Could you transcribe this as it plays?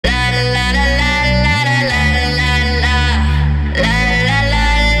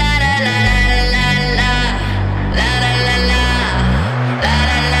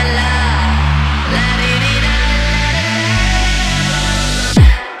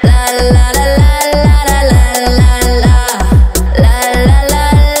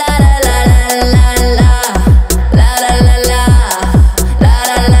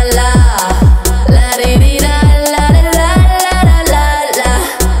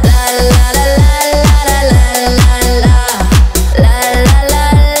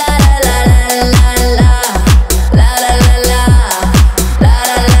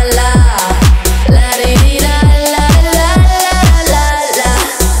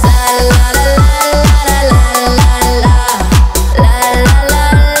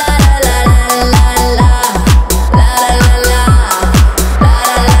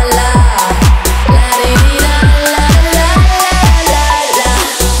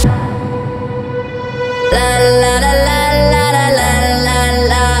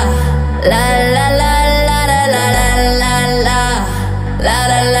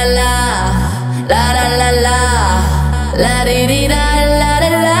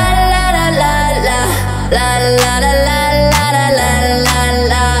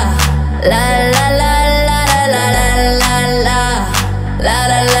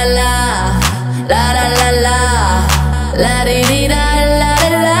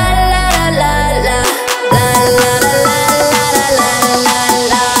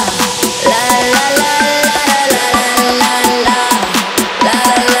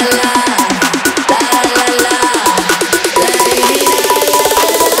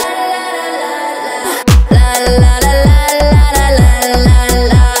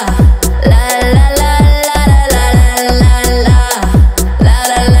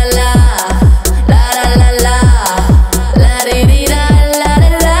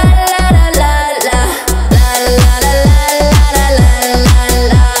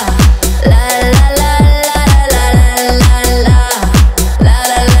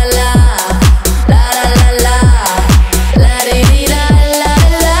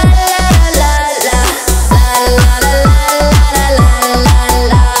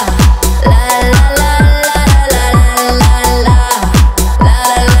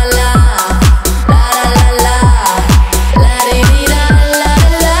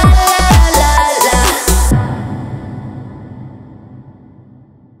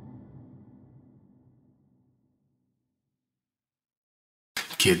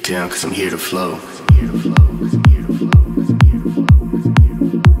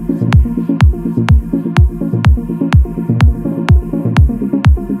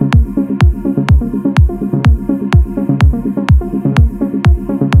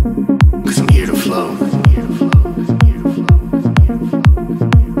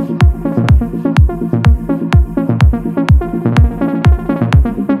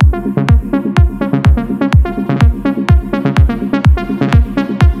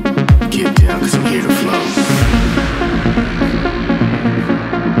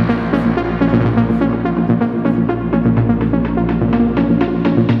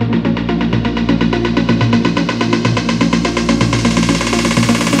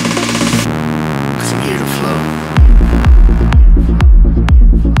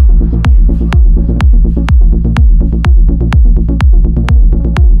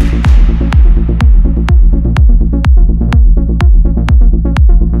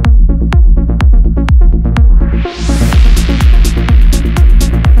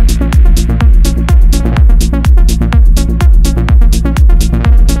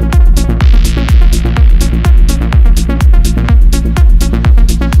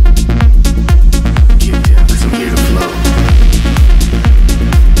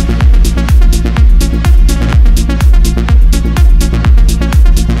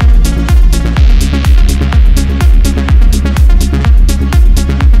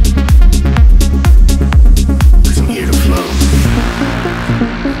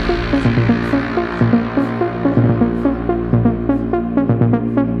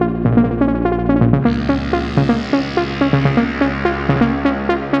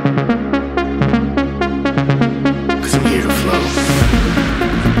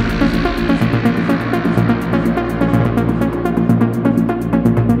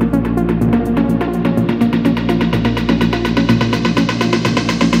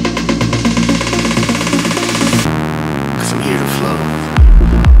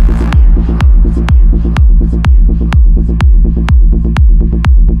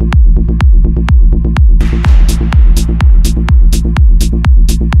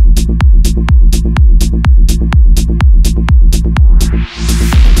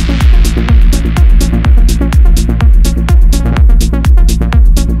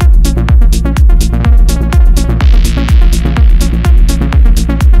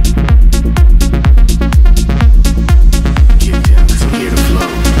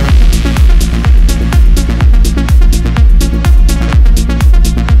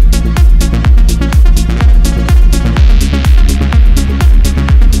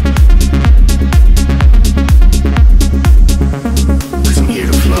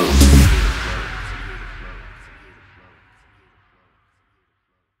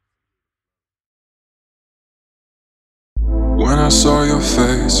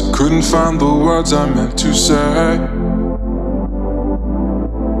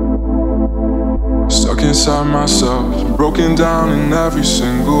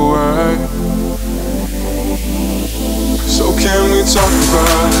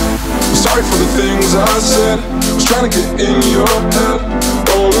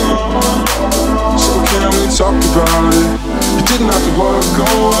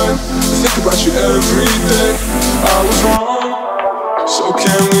about you every day. I was wrong, so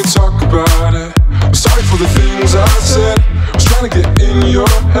can we talk about it? I'm sorry for the things I said. I was trying to get in your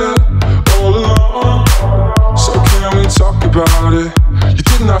head all along. So can we talk about it? You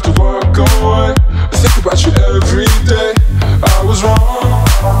didn't have to walk away. I think about you every day. I was wrong,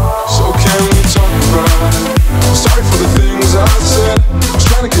 so can we talk about it? I'm sorry for the things I said. I was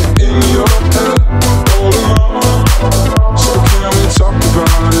trying to get in your head all along. So can we talk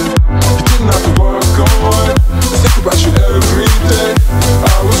about it? You didn't have to walk away. I think about you every day.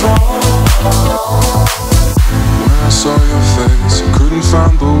 I was wrong. When I saw your face, I couldn't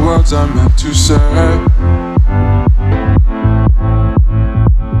find the words I meant to say.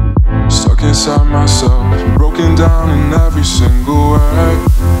 Stuck inside myself, broken down in every single way.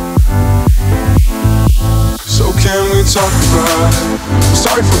 So can we talk about it? I'm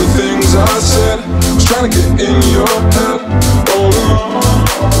sorry for the things I said. I was trying to get in your head all along.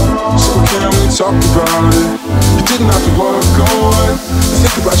 So can we talk about it? You didn't have to walk away. I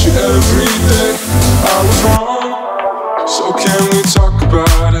think about you every day. I was wrong, so can we talk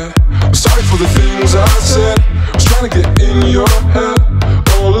about it? I'm sorry for the things I said. I was trying to get in your head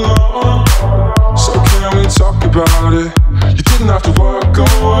all along. So can we talk about it?